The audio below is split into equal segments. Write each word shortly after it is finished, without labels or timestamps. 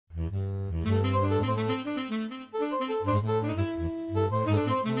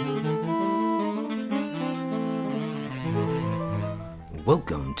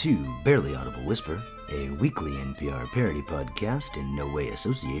Welcome to Barely Audible Whisper, a weekly NPR parody podcast in no way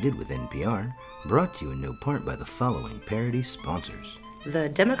associated with NPR, brought to you in no part by the following parody sponsors. The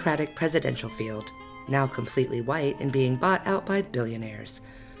Democratic presidential field, now completely white and being bought out by billionaires.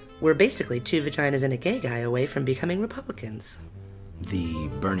 We're basically two vaginas and a gay guy away from becoming Republicans. The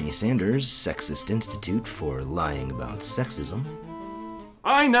Bernie Sanders Sexist Institute for lying about sexism.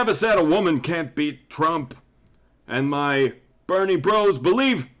 I never said a woman can't beat Trump. And my Bernie bros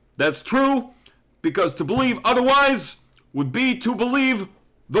believe that's true, because to believe otherwise would be to believe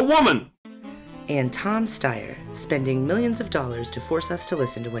the woman. And Tom Steyer, spending millions of dollars to force us to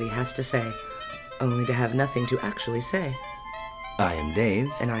listen to what he has to say, only to have nothing to actually say. I am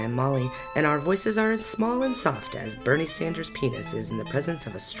Dave. And I am Molly, and our voices are as small and soft as Bernie Sanders' penis is in the presence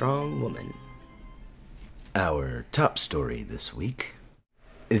of a strong woman. Our top story this week.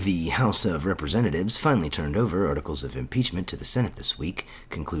 The House of Representatives finally turned over articles of impeachment to the Senate this week,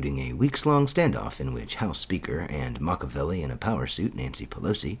 concluding a weeks-long standoff in which House Speaker and Machiavelli in a power suit, Nancy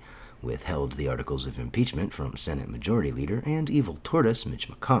Pelosi, withheld the articles of impeachment from Senate Majority Leader and evil tortoise Mitch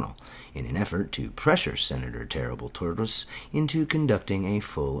McConnell in an effort to pressure Senator Terrible Tortoise into conducting a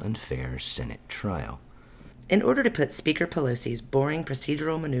full and fair Senate trial. In order to put Speaker Pelosi's boring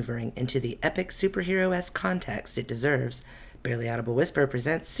procedural maneuvering into the epic superhero-esque context it deserves, Barely Audible Whisper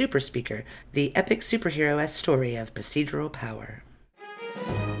presents Super Speaker, the epic superhero-esque story of procedural power.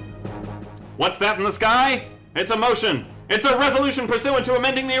 What's that in the sky? It's a motion. It's a resolution pursuant to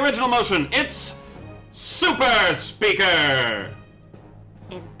amending the original motion. It's Super Speaker!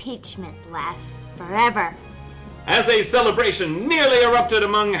 Impeachment lasts forever. As a celebration nearly erupted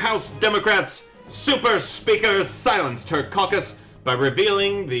among House Democrats, Super Speaker silenced her caucus by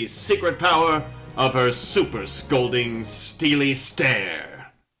revealing the secret power of her super scolding steely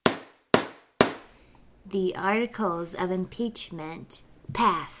stare. The articles of impeachment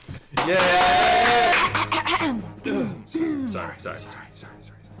pass. Yeah! Sorry.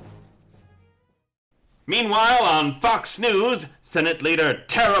 Meanwhile, on Fox News, Senate Leader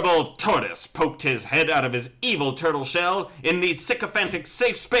Terrible Tortoise poked his head out of his evil turtle shell in the sycophantic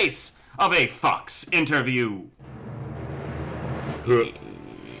safe space of a Fox interview.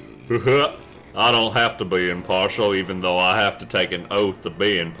 I don't have to be impartial, even though I have to take an oath to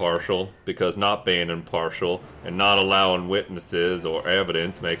be impartial, because not being impartial and not allowing witnesses or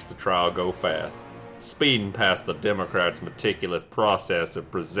evidence makes the trial go fast. Speeding past the Democrats' meticulous process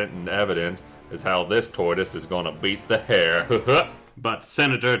of presenting evidence is how this tortoise is gonna beat the hair. But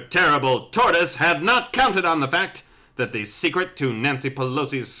Senator Terrible Tortoise had not counted on the fact that the secret to Nancy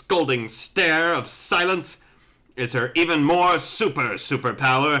Pelosi's scolding stare of silence is her even more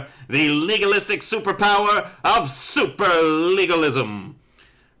superpower, the legalistic superpower of super legalism.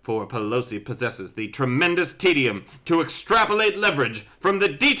 For Pelosi possesses the tremendous tedium to extrapolate leverage from the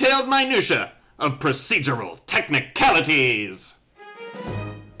detailed minutia of procedural technicalities.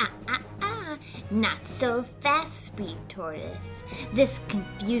 Not so fast, Speed Tortoise. This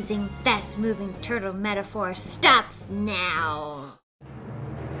confusing, fast-moving turtle metaphor stops now.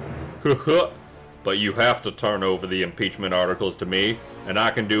 But you have to turn over the impeachment articles to me, and I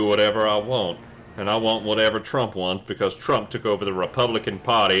can do whatever I want. And I want whatever Trump wants, because Trump took over the Republican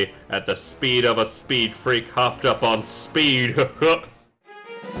Party at the speed of a speed freak hopped up on speed.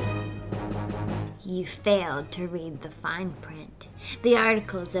 You failed to read the fine print. The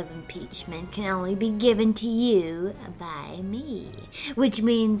articles of impeachment can only be given to you by me, which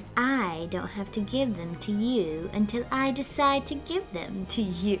means I don't have to give them to you until I decide to give them to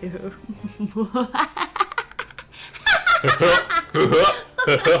you.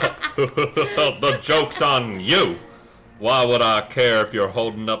 The joke's on you. Why would I care if you're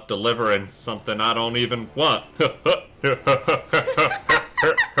holding up delivering something I don't even want?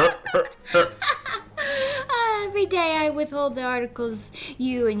 Every day I withhold the articles,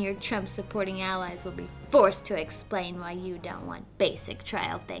 you and your Trump-supporting allies will be forced to explain why you don't want basic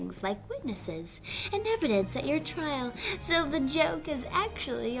trial things like witnesses and evidence at your trial. So the joke is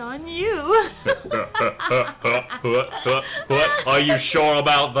actually on you. What? Are you sure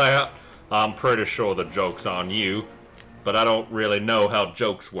about that? I'm pretty sure the joke's on you, but I don't really know how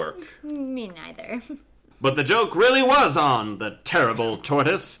jokes work. Me neither. But the joke really was on the Terrible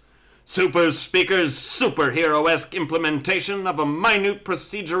Tortoise. Super Speaker's superhero-esque implementation of a minute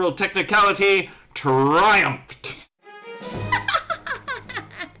procedural technicality triumphed.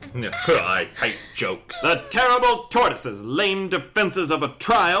 I hate jokes. The Terrible Tortoise's lame defenses of a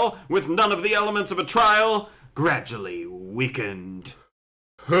trial, with none of the elements of a trial, gradually weakened.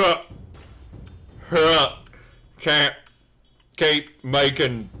 Can't keep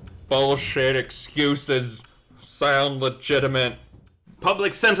making bullshit excuses sound legitimate.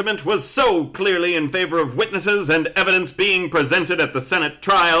 Public sentiment was so clearly in favor of witnesses and evidence being presented at the Senate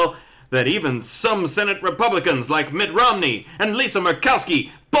trial that even some Senate Republicans like Mitt Romney and Lisa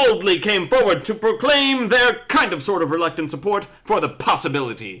Murkowski boldly came forward to proclaim their kind of sort of reluctant support for the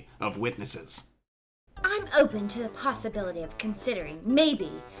possibility of witnesses. I'm open to the possibility of considering,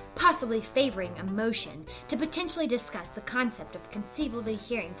 possibly favoring a motion to potentially discuss the concept of conceivably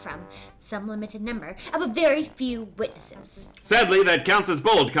hearing from some limited number of a very few witnesses. Sadly, that counts as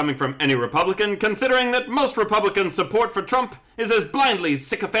bold coming from any Republican, considering that most Republican support for Trump is as blindly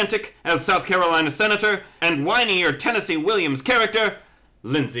sycophantic as South Carolina Senator and whinier Tennessee Williams character,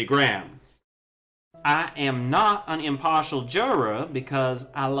 Lindsey Graham. I am not an impartial juror because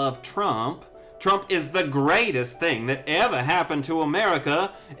I love Trump. Trump is the greatest thing that ever happened to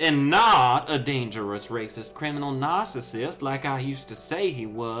America and not a dangerous racist criminal narcissist like I used to say he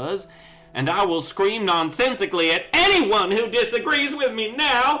was. And I will scream nonsensically at anyone who disagrees with me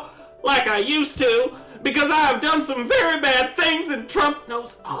now like I used to because I have done some very bad things and Trump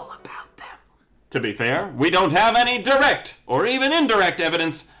knows all about them. To be fair, we don't have any direct or even indirect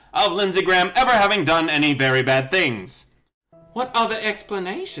evidence of Lindsey Graham ever having done any very bad things. What other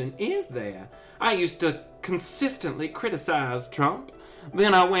explanation is there? I used to consistently criticize Trump.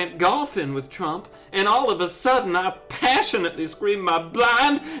 Then I went golfing with Trump, and all of a sudden I passionately screamed my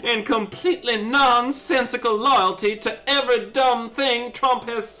blind and completely nonsensical loyalty to every dumb thing Trump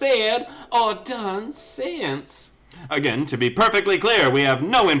has said or done since. Again, to be perfectly clear, we have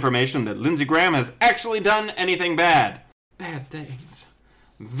no information that Lindsey Graham has actually done anything bad. Bad things.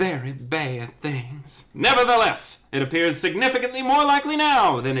 Very bad things. Nevertheless, it appears significantly more likely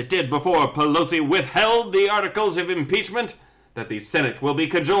now than it did before Pelosi withheld the articles of impeachment that the Senate will be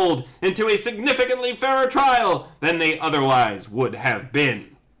cajoled into a significantly fairer trial than they otherwise would have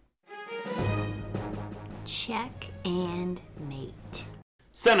been. Check and mate.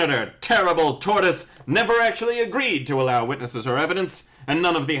 Senator Terrible Tortoise never actually agreed to allow witnesses or evidence, and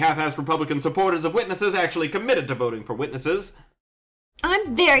none of the half-assed Republican supporters of witnesses actually committed to voting for witnesses.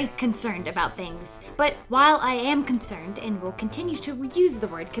 I'm very concerned about things, but while I am concerned and will continue to use the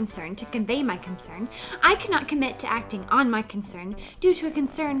word concern to convey my concern, I cannot commit to acting on my concern due to a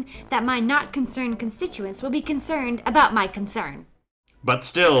concern that my not concerned constituents will be concerned about my concern. But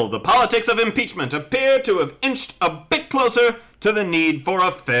still, the politics of impeachment appear to have inched a bit closer to the need for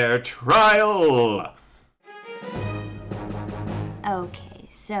a fair trial. Okay,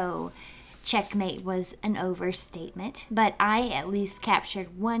 so checkmate was an overstatement, but I at least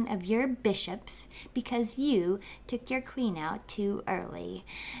captured one of your bishops because you took your queen out too early.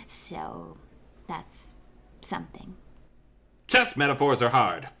 So that's something. Chess metaphors are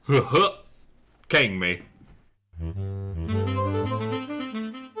hard. King me.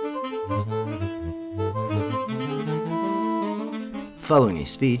 Following a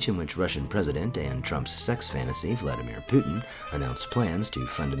speech in which Russian President and Trump's sex fantasy, Vladimir Putin, announced plans to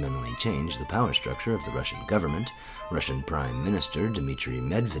fundamentally change the power structure of the Russian government, Russian Prime Minister Dmitry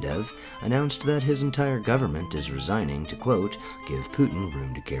Medvedev announced that his entire government is resigning to, quote, give Putin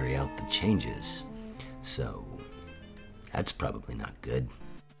room to carry out the changes. So, that's probably not good.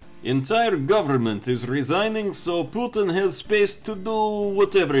 Entire government is resigning so Putin has space to do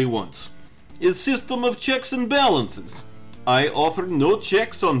whatever he wants. A system of checks and balances. I offer no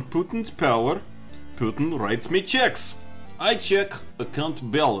checks on Putin's power. Putin writes me checks. I check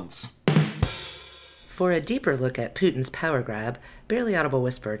account balance. For a deeper look at Putin's power grab, Barely Audible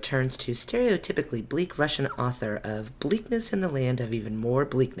Whisper turns to stereotypically bleak Russian author of Bleakness in the Land of Even More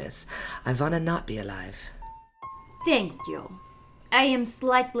Bleakness, Ivana Notbealive. Thank you. I am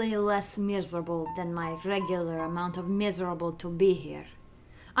slightly less miserable than my regular amount of miserable to be here.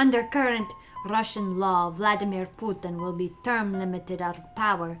 Under current Russian law, Vladimir Putin will be term limited out of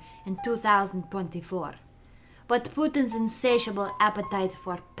power in 2024. But Putin's insatiable appetite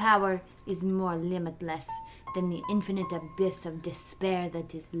for power is more limitless than the infinite abyss of despair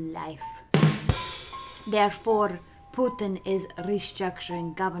that is life. Therefore, Putin is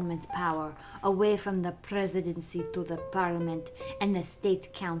restructuring government power away from the presidency to the parliament and the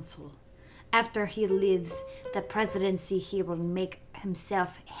state council. After he leaves the presidency, he will make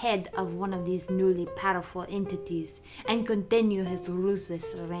himself head of one of these newly powerful entities and continue his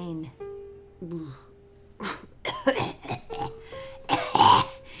ruthless reign.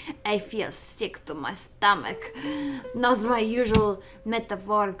 I feel sick to my stomach. Not my usual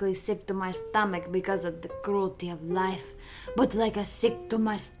metaphorically sick to my stomach because of the cruelty of life, but like a sick to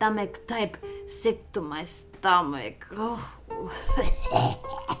my stomach type sick to my stomach. Oh.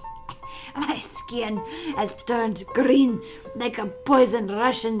 My skin has turned green like a poisoned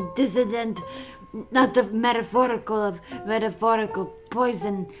Russian dissident. Not the metaphorical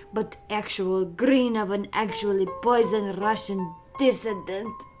poison, but actual green of an actually poisoned Russian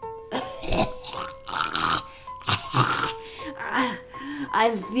dissident.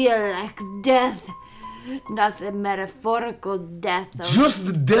 I feel like death, not the metaphorical death of...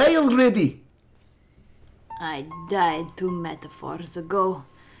 Just die already! I died 2 metaphors ago,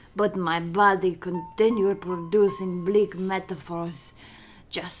 but my body continued producing bleak metaphors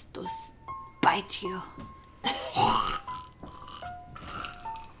just to spite you.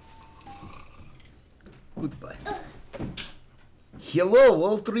 Goodbye. Hello,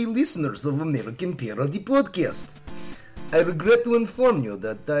 all 3 listeners of American Parody Podcast. I regret to inform you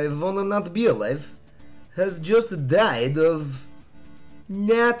that I wanna not be alive has just died of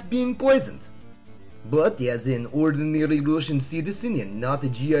not being poisoned. But as an ordinary Russian citizen and not a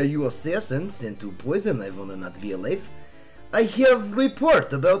GRU assassin sent to poison I wanna not be alive, I have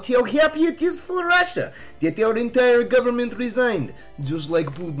report about how happy it is for Russia that our entire government resigned, just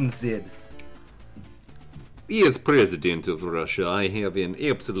like Putin said. As president of Russia, I have an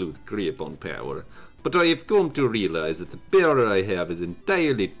absolute grip on power, but I have come to realize that the power I have is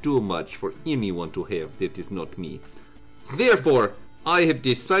entirely too much for anyone to have that is not me. Therefore, I have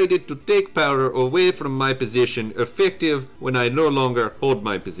decided to take power away from my position effective when I no longer hold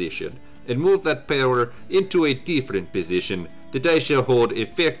my position, and move that power into a different position that I shall hold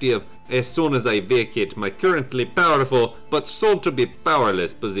effective as soon as I vacate my currently powerful but soon-to-be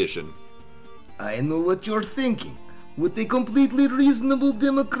powerless position. I know what you're thinking. With a completely reasonable,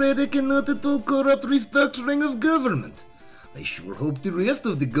 democratic, and not at all corrupt restructuring of government. I sure hope the rest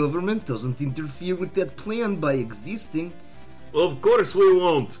of the government doesn't interfere with that plan by existing. Of course we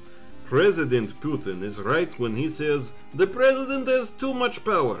won't. President Putin is right when he says the president has too much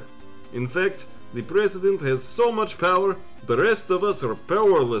power. In fact, the president has so much power, the rest of us are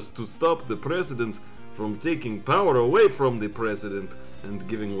powerless to stop the president from taking power away from the president and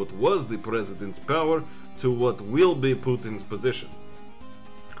giving what was the president's power to what will be Putin's position.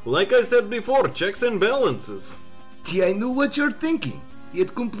 Like I said before, checks and balances. Gee, I know what you're thinking.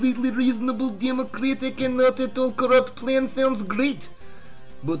 That completely reasonable, democratic, and not at all corrupt plan sounds great.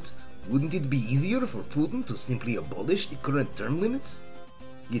 But wouldn't it be easier for Putin to simply abolish the current term limits?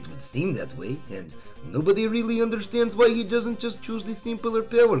 It would seem that way, and nobody really understands why he doesn't just choose the simpler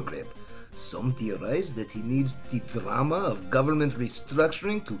power grab. Some theorize that he needs the drama of government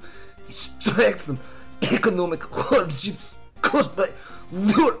restructuring to distract from economic hardships caused by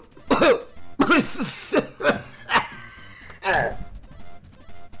war.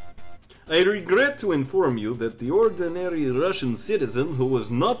 I regret to inform you that the ordinary Russian citizen who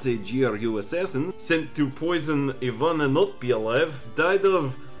was not a GRU assassin sent to poison Ivana Notpialev died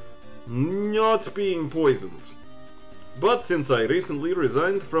of not being poisoned. But since I recently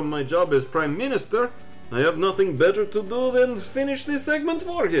resigned from my job as Prime Minister, I have nothing better to do than finish this segment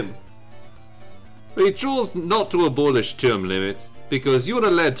for him. We chose not to abolish term limits because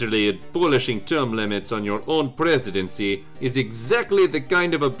unilaterally abolishing term limits on your own presidency is exactly the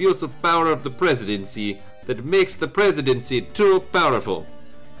kind of abuse of power of the presidency that makes the presidency too powerful.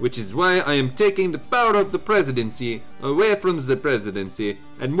 Which is why I am taking the power of the presidency away from the presidency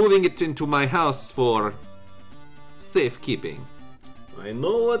and moving it into my house for safekeeping. I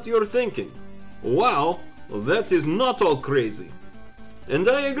know what you're thinking. Wow, that is not all crazy. And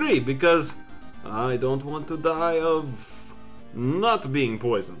I agree, because I don't want to die of not being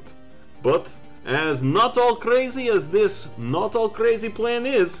poisoned. But as not all crazy as this not all crazy plan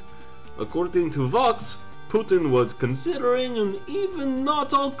is, according to Vox, Putin was considering an even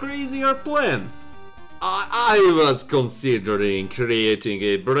not all crazier plan. I was considering creating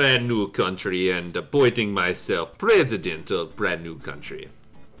a brand new country and appointing myself president of brand new country.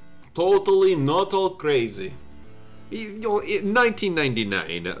 Totally not all crazy. In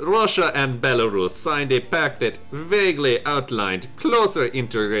 1999, Russia and Belarus signed a pact that vaguely outlined closer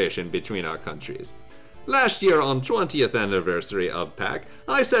integration between our countries. Last year, on 20th anniversary of PAC,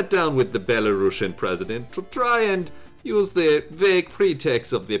 I sat down with the Belarusian president to try and use the vague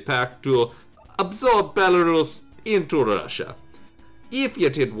pretext of the pact to absorb Belarus into Russia. If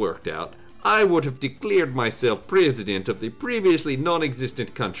it had worked out, I would have declared myself president of the previously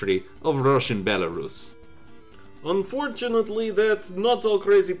non-existent country of Russian Belarus. Unfortunately, that not all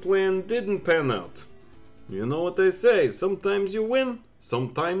crazy plan didn't pan out. You know what they say, sometimes you win,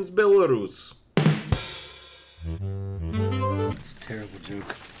 sometimes Belarus. It's a terrible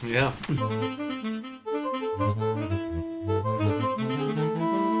joke. Yeah.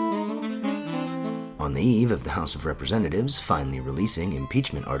 On the the eve of the House of Representatives finally releasing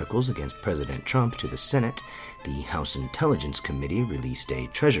impeachment articles against President Trump to the Senate, the House Intelligence Committee released a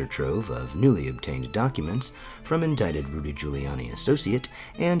treasure trove of newly obtained documents from indicted Rudy Giuliani associate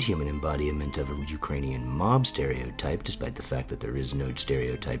and human embodiment of a Ukrainian mob stereotype, despite the fact that there is no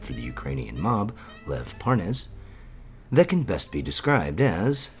stereotype for the Ukrainian mob, Lev Parnas, that can best be described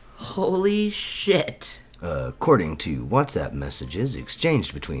as... Holy shit. According to WhatsApp messages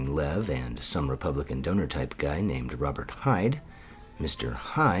exchanged between Lev and some Republican donor-type guy named Robert Hyde, Mr.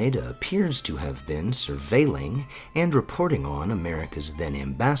 Hyde appears to have been surveilling and reporting on America's then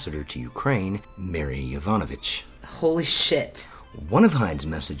ambassador to Ukraine, Mary Yovanovitch. Holy shit. One of Hyde's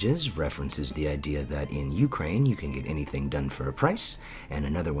messages references the idea that in Ukraine you can get anything done for a price, and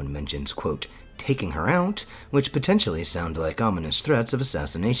another one mentions, quote, taking her out, which potentially sound like ominous threats of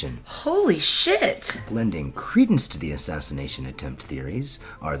assassination. Holy shit! Lending credence to the assassination attempt theories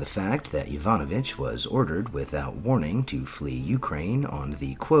are the fact that Yovanovitch was ordered without warning to flee Ukraine on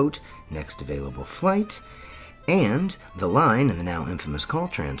the, quote, next available flight, and the line in the now infamous call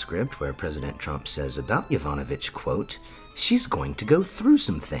transcript where President Trump says about Yovanovitch, quote, she's going to go through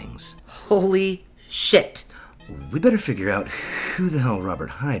some things. Holy shit! We better figure out who the hell Robert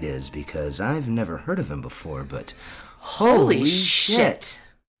Hyde is, because I've never heard of him before, but holy shit!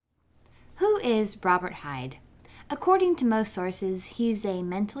 Who is Robert Hyde? According to most sources, he's a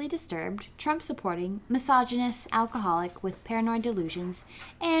mentally disturbed, Trump-supporting, misogynist alcoholic with paranoid delusions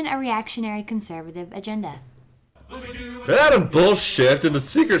and a reactionary conservative agenda. Adam Bullshit and the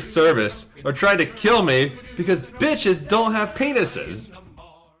Secret Service are trying to kill me because bitches don't have penises.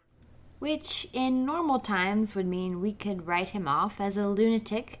 Which, in normal times, would mean we could write him off as a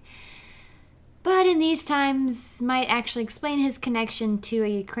lunatic, but in these times might actually explain his connection to a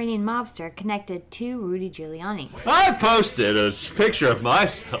Ukrainian mobster connected to Rudy Giuliani. I posted a picture of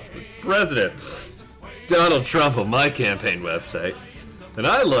myself with President Donald Trump on my campaign website, and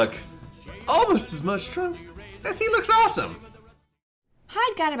I look almost as much Trump as he looks awesome.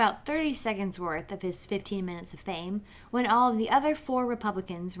 Hyde got about 30 seconds worth of his 15 minutes of fame when all of the other 4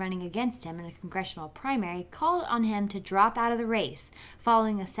 Republicans running against him in a congressional primary called on him to drop out of the race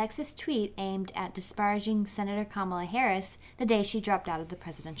following a sexist tweet aimed at disparaging Senator Kamala Harris the day she dropped out of the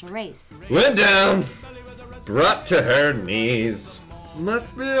presidential race. Went down, brought to her knees.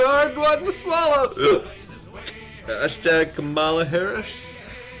 Must be a hard one to swallow. Hashtag Kamala Harris.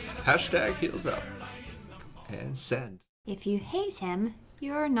 Hashtag heels up. And send. If you hate him,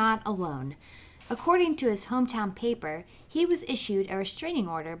 you're not alone. According to his hometown paper, he was issued a restraining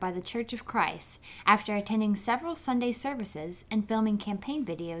order by the Church of Christ after attending several Sunday services and filming campaign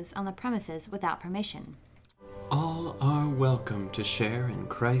videos on the premises without permission. All are welcome to share in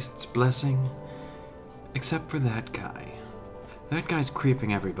Christ's blessing, except for that guy. That guy's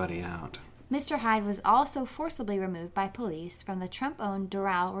creeping everybody out. Mr. Hyde was also forcibly removed by police from the Trump-owned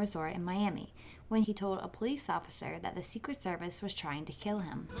Doral Resort in Miami when he told a police officer that the Secret Service was trying to kill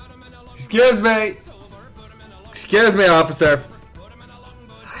him. Excuse me! Excuse me, officer.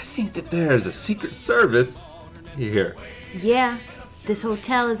 I think that there's a Secret Service here. Yeah, this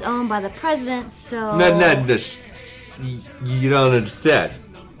hotel is owned by the president, so... No, you don't understand.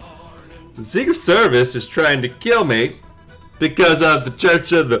 The Secret Service is trying to kill me because of the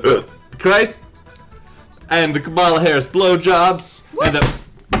Church of the Christ and the Kamala Harris blowjobs and the...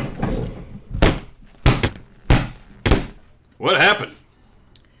 What happened?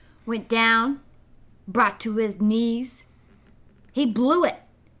 Went down, brought to his knees. He blew it.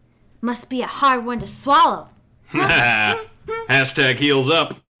 Must be a hard one to swallow. Hashtag heels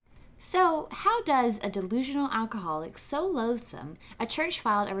up. So, how does a delusional alcoholic so loathsome a church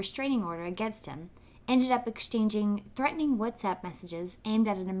filed a restraining order against him, ended up exchanging threatening WhatsApp messages aimed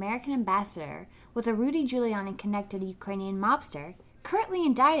at an American ambassador with a Rudy Giuliani-connected Ukrainian mobster, currently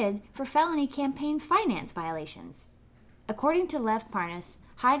indicted for felony campaign finance violations? According to Lev Parnas,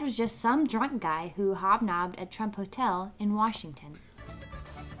 Hyde was just some drunk guy who hobnobbed at Trump Hotel in Washington.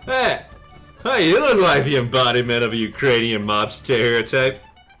 Hey, you look like the embodiment of a Ukrainian mob stereotype.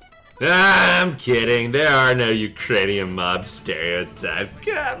 I'm kidding. There are no Ukrainian mob stereotypes.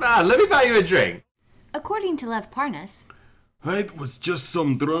 Come on, let me buy you a drink. According to Lev Parnas, Hyde was just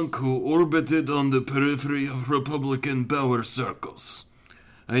some drunk who orbited on the periphery of Republican power circles.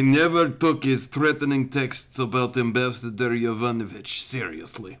 I never took his threatening texts about Ambassador Yovanovitch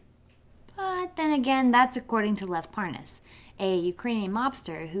seriously. but then again, that's according to Lev Parnas, a Ukrainian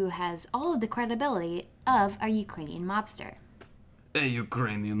mobster who has all of the credibility of a Ukrainian mobster. A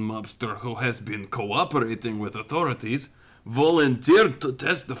Ukrainian mobster who has been cooperating with authorities volunteered to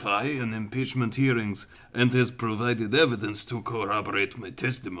testify in impeachment hearings and has provided evidence to corroborate my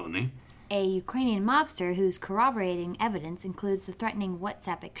testimony. a Ukrainian mobster whose corroborating evidence includes the threatening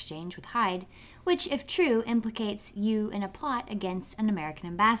WhatsApp exchange with Hyde, which, if true, implicates you in a plot against an American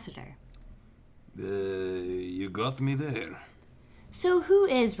ambassador. You got me there. So who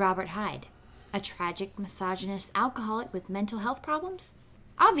is Robert Hyde? A tragic, misogynist alcoholic with mental health problems?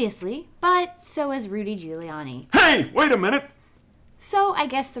 Obviously, but so is Rudy Giuliani. Hey, wait a minute! So I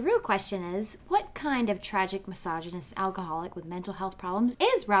guess the real question is, what kind of tragic, misogynist alcoholic with mental health problems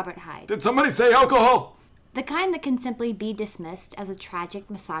is Robert Hyde? Did somebody say alcohol? The kind that can simply be dismissed as a tragic,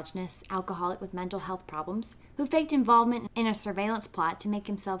 misogynist alcoholic with mental health problems who faked involvement in a surveillance plot to make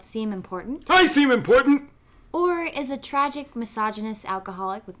himself seem important? I seem important! Or is a tragic, misogynist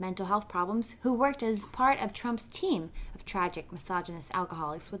alcoholic with mental health problems who worked as part of Trump's team of tragic, misogynist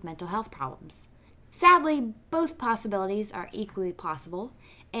alcoholics with mental health problems? Sadly, both possibilities are equally possible,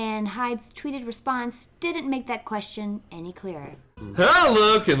 and Hyde's tweeted response didn't make that question any clearer. How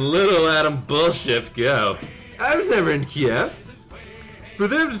low can little Adam Bullshit go? I was never in Kiev. For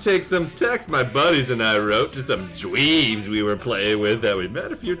them to take some text my buddies and I wrote to some dweebs we were playing with that we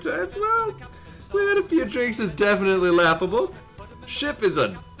met a few times, well, we had a few drinks is definitely laughable. Schiff is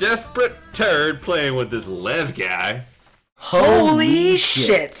a desperate turd playing with this Lev guy. Holy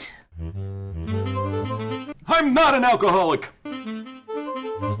shit! I'm not an alcoholic!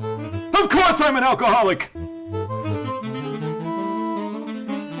 Of course I'm an alcoholic!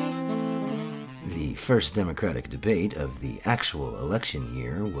 The first Democratic debate of the actual election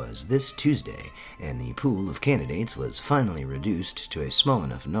year was this Tuesday, and the pool of candidates was finally reduced to a small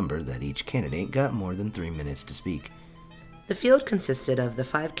enough number that each candidate got more than 3 minutes to speak. The field consisted of the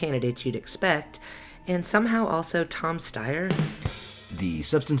 5 candidates you'd expect, and somehow also Tom Steyer. The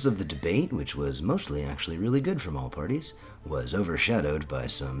substance of the debate, which was mostly actually really good from all parties, was overshadowed by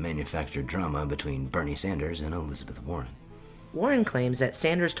some manufactured drama between Bernie Sanders and Elizabeth Warren. Warren claims that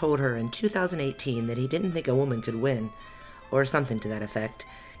Sanders told her in 2018 that he didn't think a woman could win, or something to that effect.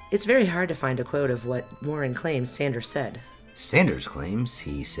 It's very hard to find a quote of what Warren claims Sanders said. Sanders claims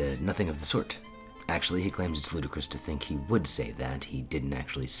he said nothing of the sort. Actually, he claims it's ludicrous to think he would say that. He didn't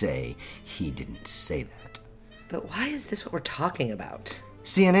actually say he didn't say that. But why is this what we're talking about?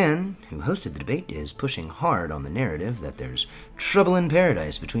 CNN, who hosted the debate, is pushing hard on the narrative that there's trouble in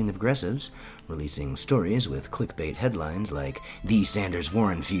paradise between the progressives, releasing stories with clickbait headlines like, "The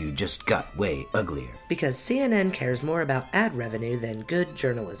Sanders-Warren feud just got way uglier." Because CNN cares more about ad revenue than good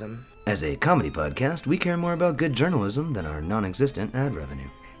journalism. As a comedy podcast, we care more about good journalism than our non-existent ad revenue.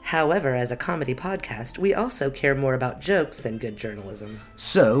 However, as a comedy podcast, we also care more about jokes than good journalism.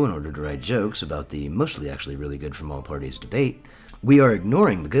 So, in order to write jokes about the mostly actually really good from all parties debate, we are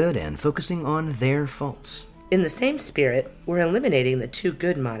ignoring the good and focusing on their faults. In the same spirit, we're eliminating the 2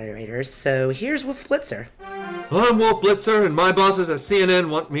 good moderators, so here's Wolf Blitzer. I'm Wolf Blitzer, and my bosses at CNN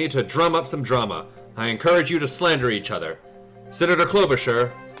want me to drum up some drama. I encourage you to slander each other. Senator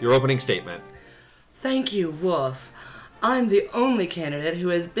Klobuchar, your opening statement. Thank you, Wolf. I'm the only candidate who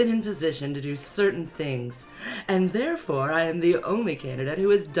has been in position to do certain things, and therefore I am the only candidate who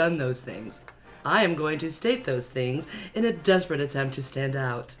has done those things. I am going to state those things in a desperate attempt to stand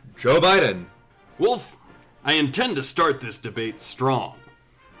out. Joe Biden. Wolf, I intend to start this debate strong.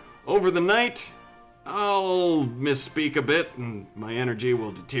 Over the night, I'll misspeak a bit, and my energy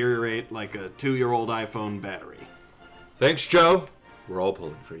will deteriorate like a 2-year-old iPhone battery. Thanks, Joe. We're all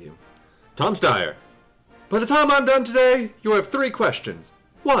pulling for you. Tom Steyer. By the time I'm done today, you have 3 questions.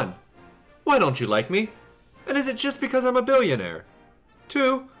 1. Why don't you like me? And is it just because I'm a billionaire?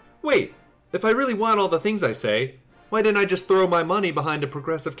 2. Wait, if I really want all the things I say, why didn't I just throw my money behind a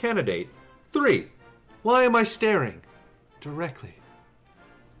progressive candidate? 3. Why am I staring directly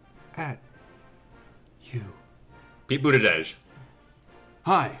at you? Pete Buttigieg.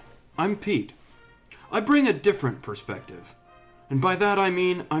 Hi, I'm Pete. I bring a different perspective. And by that I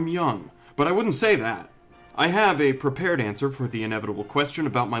mean I'm young, but I wouldn't say that. I have a prepared answer for the inevitable question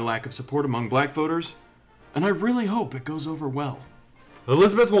about my lack of support among black voters, and I really hope it goes over well.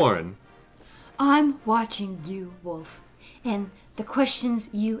 Elizabeth Warren. I'm watching you, Wolf, and the questions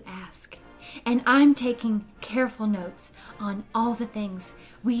you ask. And I'm taking careful notes on all the things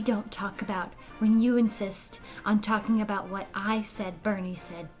we don't talk about when you insist on talking about what I said Bernie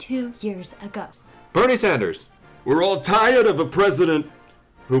said 2 years ago. Bernie Sanders. We're all tired of a president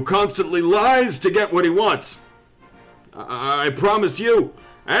who constantly lies to get what he wants. I promise you,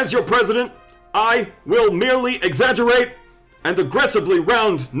 as your president, I will merely exaggerate and aggressively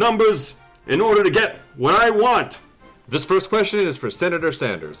round numbers in order to get what I want. This first question is for Senator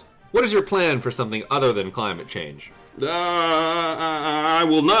Sanders. What is your plan for something other than climate change? I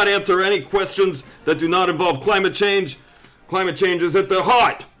will not answer any questions that do not involve climate change. Climate change is at the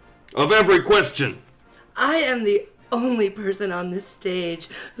heart of every question. I am the only person on this stage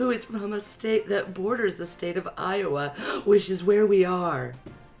who is from a state that borders the state of Iowa, which is where we are.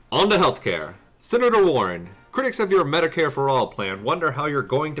 On to healthcare. Senator Warren, critics of your Medicare for All plan wonder how you're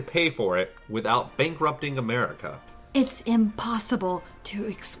going to pay for it without bankrupting America. It's impossible to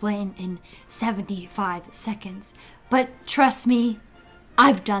explain in 75 seconds, but trust me,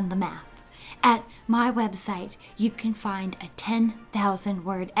 I've done the math. At my website, you can find a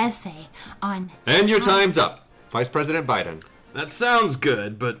 10,000-word essay on... And your time's up, Vice President Biden. That sounds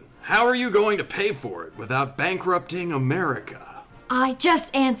good, but how are you going to pay for it without bankrupting America? I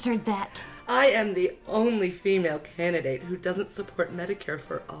just answered that. I am the only female candidate who doesn't support Medicare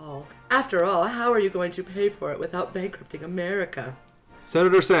for all. After all, how are you going to pay for it without bankrupting America?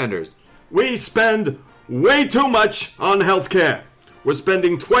 Senator Sanders. We spend way too much on health care. We're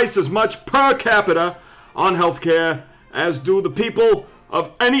spending twice as much per capita on health care as do the people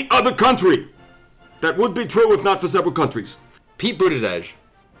of any other country. That would be true if not for several countries. Pete Buttigieg.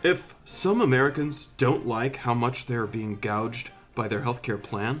 If some Americans don't like how much they're being gouged by their healthcare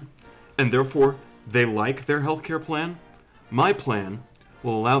plan, and therefore they like their healthcare plan, my plan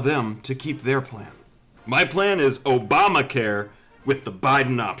will allow them to keep their plan. My plan is Obamacare with the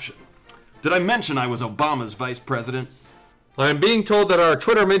Biden option. Did I mention I was Obama's vice president? I'm being told that our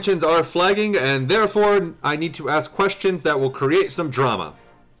Twitter mentions are flagging, and therefore I need to ask questions that will create some drama.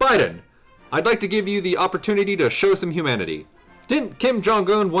 Biden, I'd like to give you the opportunity to show some humanity. Didn't Kim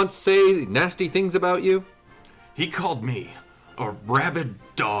Jong-un once say nasty things about you? He called me a rabid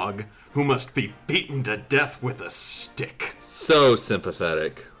dog who must be beaten to death with a stick. So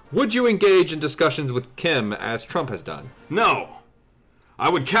sympathetic. Would you engage in discussions with Kim as Trump has done? No. I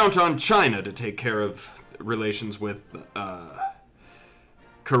would count on China to take care of relations with,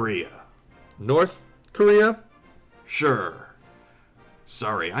 Korea. North Korea? Sure.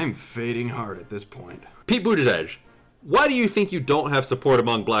 Sorry, I'm fading hard at this point. Pete Buttigieg, why do you think you don't have support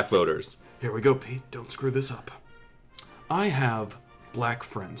among black voters? Here we go, Pete. Don't screw this up. I have black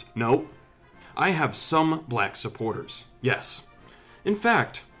friends. No, I have some black supporters. Yes. In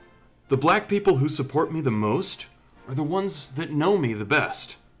fact, the black people who support me the most are the ones that know me the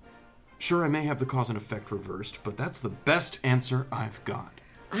best. Sure, I may have the cause and effect reversed, but that's the best answer I've got.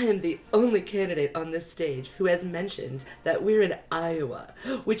 I am the only candidate on this stage who has mentioned that we're in Iowa,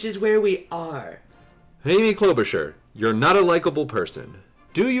 which is where we are. Amy Klobuchar, you're not a likable person.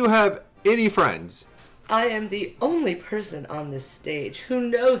 Do you have any friends? I am the only person on this stage who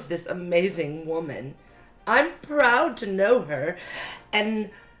knows this amazing woman. I'm proud to know her, and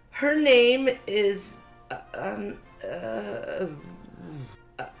her name is,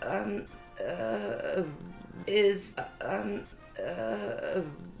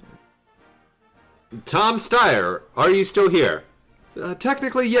 Tom Steyer, are you still here?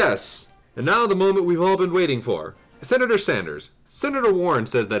 Technically, yes. And now the moment we've all been waiting for. Senator Sanders. Senator Warren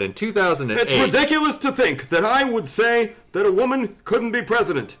says that in 2008... It's ridiculous to think that I would say that a woman couldn't be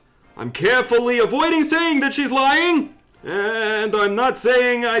president. I'm carefully avoiding saying that she's lying, and I'm not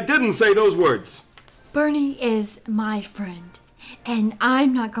saying I didn't say those words. Bernie is my friend, and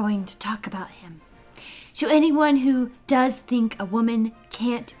I'm not going to talk about him. To anyone who does think a woman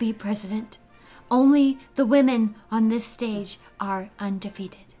can't be president, only the women on this stage are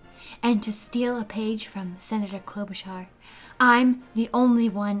undefeated. And to steal a page from Senator Klobuchar, I'm the only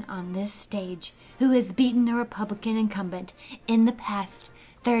one on this stage who has beaten a Republican incumbent in the past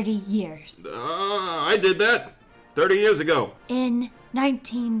 30 years. I did that 30 years ago. In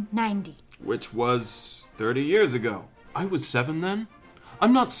 1990. Which was 30 years ago. I was 7 then?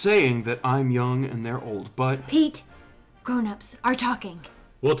 I'm not saying that I'm young and they're old, but... Pete, grown-ups are talking.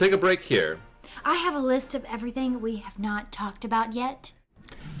 We'll take a break here. I have a list of everything we have not talked about yet.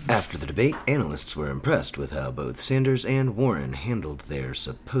 After the debate, analysts were impressed with how both Sanders and Warren handled their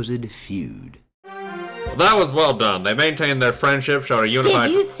supposed feud. Well, that was well done. They maintained their friendship, showed a unified...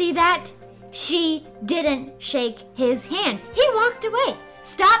 Did you see that? She didn't shake his hand. He walked away.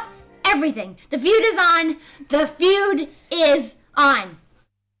 Stop everything. The feud is on. The feud is on.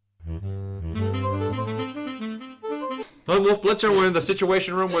 I'm Wolf Blitzer. We're in the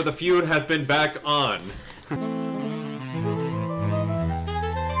Situation Room where the feud has been back on.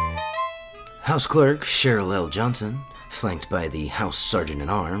 House Clerk Cheryl L. Johnson, flanked by the House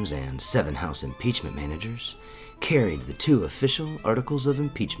Sergeant-at-Arms and 7 House impeachment managers, carried the 2 official articles of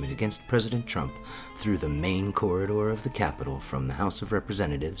impeachment against President Trump through the main corridor of the Capitol from the House of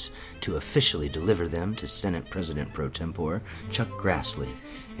Representatives to officially deliver them to Senate President pro tempore Chuck Grassley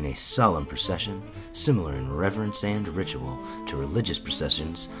in a solemn procession similar in reverence and ritual to religious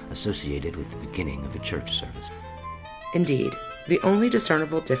processions associated with the beginning of a church service. Indeed, The only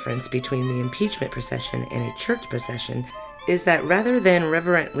discernible difference between the impeachment procession and a church procession is that rather than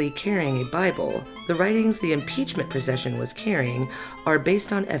reverently carrying a Bible, the writings the impeachment procession was carrying are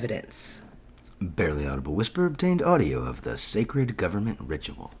based on evidence. Barely Audible Whisper obtained audio of the sacred government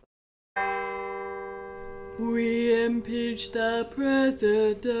ritual. We impeach the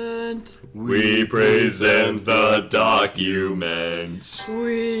president. We present the documents.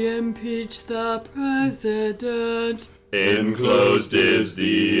 We impeach the president. Enclosed is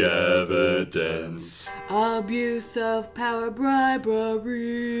the evidence. Abuse of power,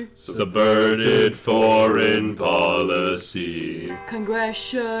 bribery. Subverted foreign policy.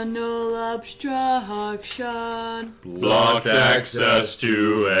 Congressional obstruction. Blocked access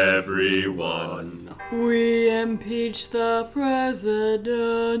to everyone. We impeach the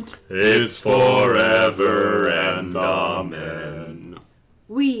president. It's forever and amen.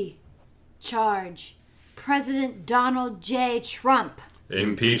 We charge President Donald J. Trump.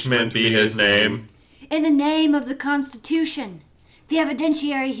 Impeachment be his name. In the name of the Constitution, the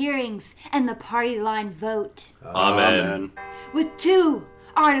evidentiary hearings, and the party line vote. Amen. With 2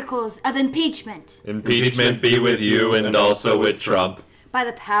 articles of impeachment. Impeachment be with you and also with Trump. By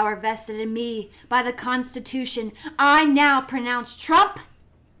the power vested in me by the Constitution, I now pronounce Trump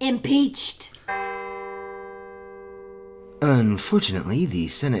impeached. Unfortunately, the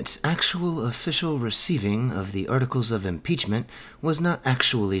Senate's actual official receiving of the articles of impeachment was not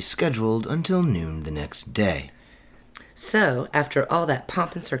actually scheduled until noon the next day. So, after all that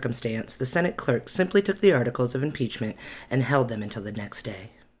pomp and circumstance, the Senate clerk simply took the articles of impeachment and held them until the next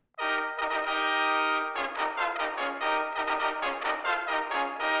day.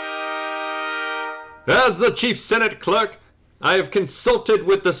 As the Chief Senate Clerk, I have consulted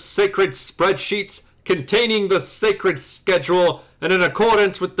with the sacred spreadsheets containing the sacred schedule, and in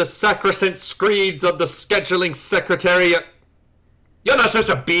accordance with the sacrosanct screeds of the scheduling secretary. You're not supposed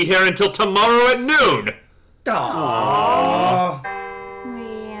to be here until tomorrow at noon!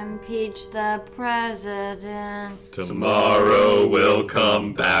 We impeach the president. Tomorrow we'll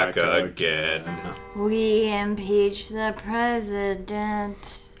come back again. We impeach the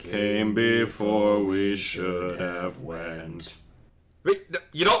president. Came before we should have went.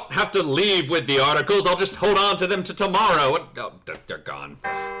 You don't have to leave with the articles. I'll just hold on to them to tomorrow. Oh, they're gone.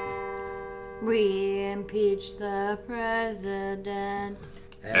 We impeach the president.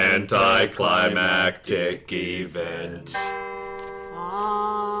 Anticlimactic event.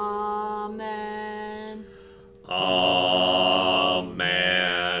 Amen. Amen.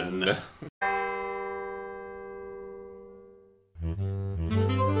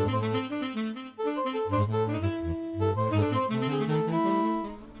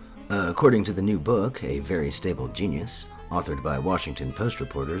 According to the new book, A Very Stable Genius, authored by Washington Post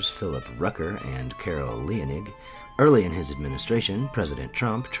reporters Philip Rucker and Carol Leonig, early in his administration, President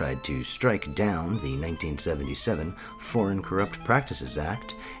Trump tried to strike down the 1977 Foreign Corrupt Practices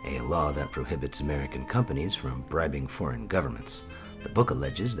Act, a law that prohibits American companies from bribing foreign governments. The book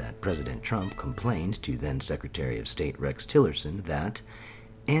alleges that President Trump complained to then Secretary of State Rex Tillerson that,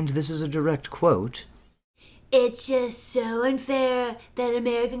 and this is a direct quote, "It's just so unfair that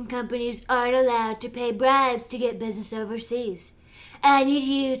American companies aren't allowed to pay bribes to get business overseas. I need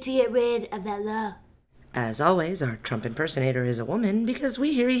you to get rid of that law." As always, our Trump impersonator is a woman because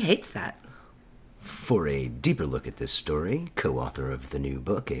we hear he hates that. For a deeper look at this story, co-author of the new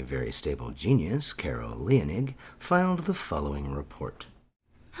book, A Very Stable Genius, Carol Leonig, filed the following report.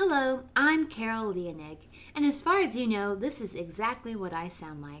 Hello, I'm Carol Leonig, and as far as you know, this is exactly what I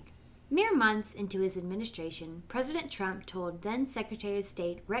sound like. Mere months into his administration, President Trump told then Secretary of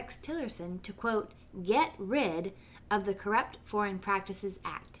State Rex Tillerson to, quote, get rid of the Corrupt Foreign Practices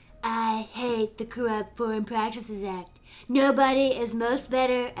Act. I hate the Corrupt Foreign Practices Act. Nobody is most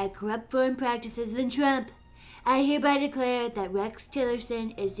better at corrupt foreign practices than Trump. I hereby declare that Rex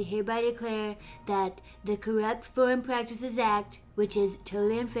Tillerson is to hereby declare that the Corrupt Foreign Practices Act, which is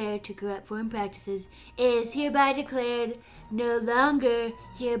totally unfair to corrupt foreign practices, is hereby declared no longer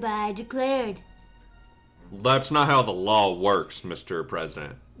hereby declared. That's not how the law works, Mr.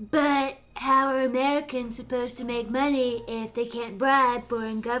 President. But how are Americans supposed to make money if they can't bribe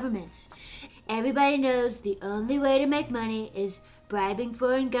foreign governments? Everybody knows the only way to make money is bribing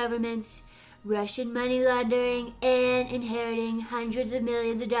foreign governments, Russian money laundering, and inheriting hundreds of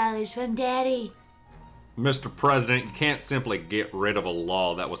millions of dollars from Daddy. Mr. President, you can't simply get rid of a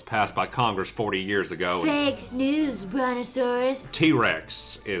law that was passed by Congress 40 years ago. Fake news, Brontosaurus.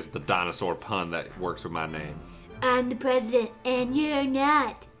 T-Rex is the dinosaur pun that works with my name. I'm the president, and you're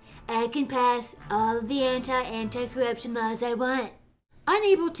not. I can pass all of the anti-corruption laws I want.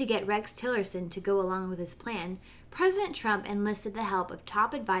 Unable to get Rex Tillerson to go along with his plan, President Trump enlisted the help of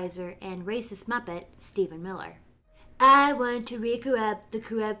top advisor and racist Muppet Stephen Miller. I want to re-corrupt the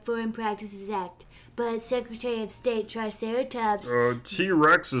Corrupt Foreign Practices Act, but Secretary of State Triceratops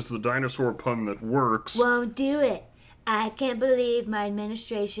T-Rex is the dinosaur pun that works. won't do it. I can't believe my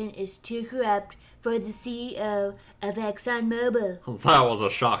administration is too corrupt for the CEO of ExxonMobil. That was a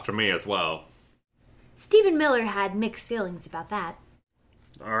shock to me as well. Stephen Miller had mixed feelings about that.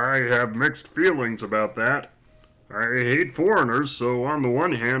 I have mixed feelings about that. I hate foreigners, so on the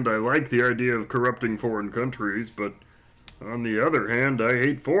one hand, I like the idea of corrupting foreign countries, but on the other hand, I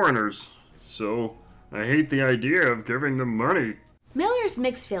hate foreigners, so I hate the idea of giving them money. Miller's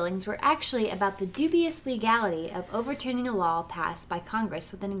mixed feelings were actually about the dubious legality of overturning a law passed by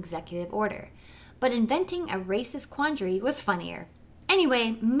Congress with an executive order. But inventing a racist quandary was funnier.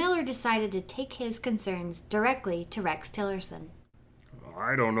 Anyway, Miller decided to take his concerns directly to Rex Tillerson.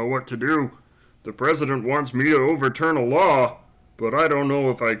 I don't know what to do. The president wants me to overturn a law, but I don't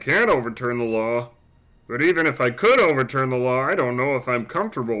know if I can overturn the law. But even if I could overturn the law, I don't know if I'm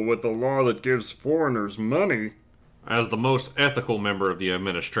comfortable with the law that gives foreigners money. As the most ethical member of the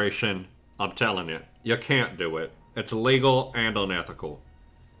administration, I'm telling you, you can't do it. It's illegal and unethical.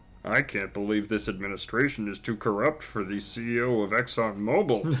 I can't believe this administration is too corrupt for the CEO of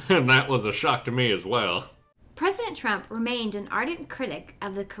ExxonMobil. And that was a shock to me as well. President Trump remained an ardent critic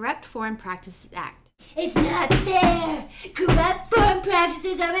of the Corrupt Foreign Practices Act. It's not fair! Corrupt foreign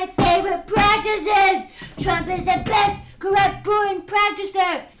practices are my favorite practices! Trump is the best corrupt foreign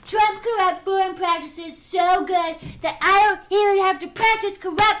practicer! Trump corrupt foreign practices so good that I don't even have to practice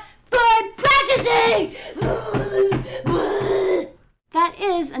corrupt foreign practicing! That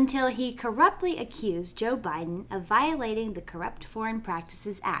is until he corruptly accused Joe Biden of violating the Corrupt Foreign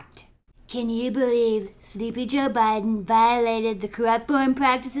Practices Act. Can you believe Sleepy Joe Biden violated the Corrupt Foreign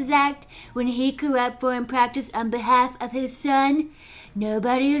Practices Act when he corrupt foreign practice on behalf of his son?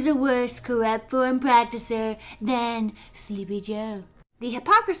 Nobody is a worse corrupt foreign practicer than Sleepy Joe. The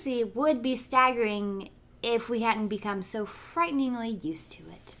hypocrisy would be staggering if we hadn't become so frighteningly used to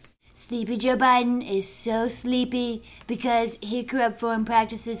it. Sleepy Joe Biden is so sleepy because he corrupt foreign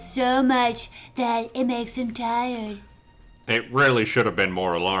practices so much that it makes him tired. It really should have been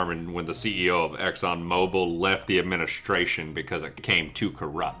more alarming when the CEO of ExxonMobil left the administration because it became too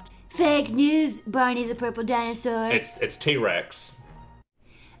corrupt. Fake news, Barney the Purple Dinosaur. It's T-Rex.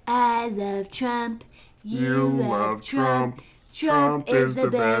 I love Trump. You love Trump. Trump is the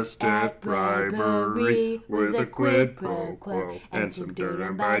best at bribery with a quid pro quo and some dirt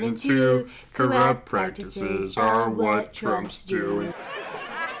on Biden too. Corrupt practices are what Trumps do.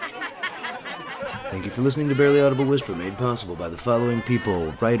 Thank you for listening to Barely Audible Whisper, made possible by the following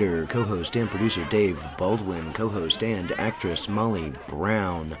people: writer, co-host, and producer Dave Baldwin, co-host and actress Molly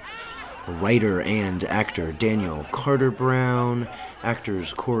Brown, writer and actor Daniel Carter Brown,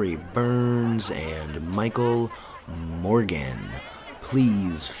 actors Corey Burns and Michael Morgan.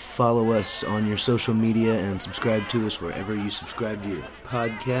 Please follow us on your social media and subscribe to us wherever you subscribe to your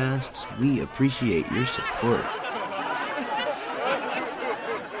podcasts. We appreciate your support.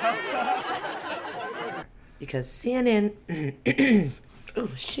 Because CNN... Ooh,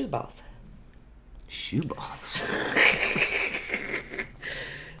 shoe balls. Shoe balls.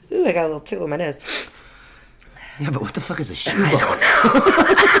 Ooh, I got a little tickle in my nose. Yeah, but what the fuck is a shoe ball?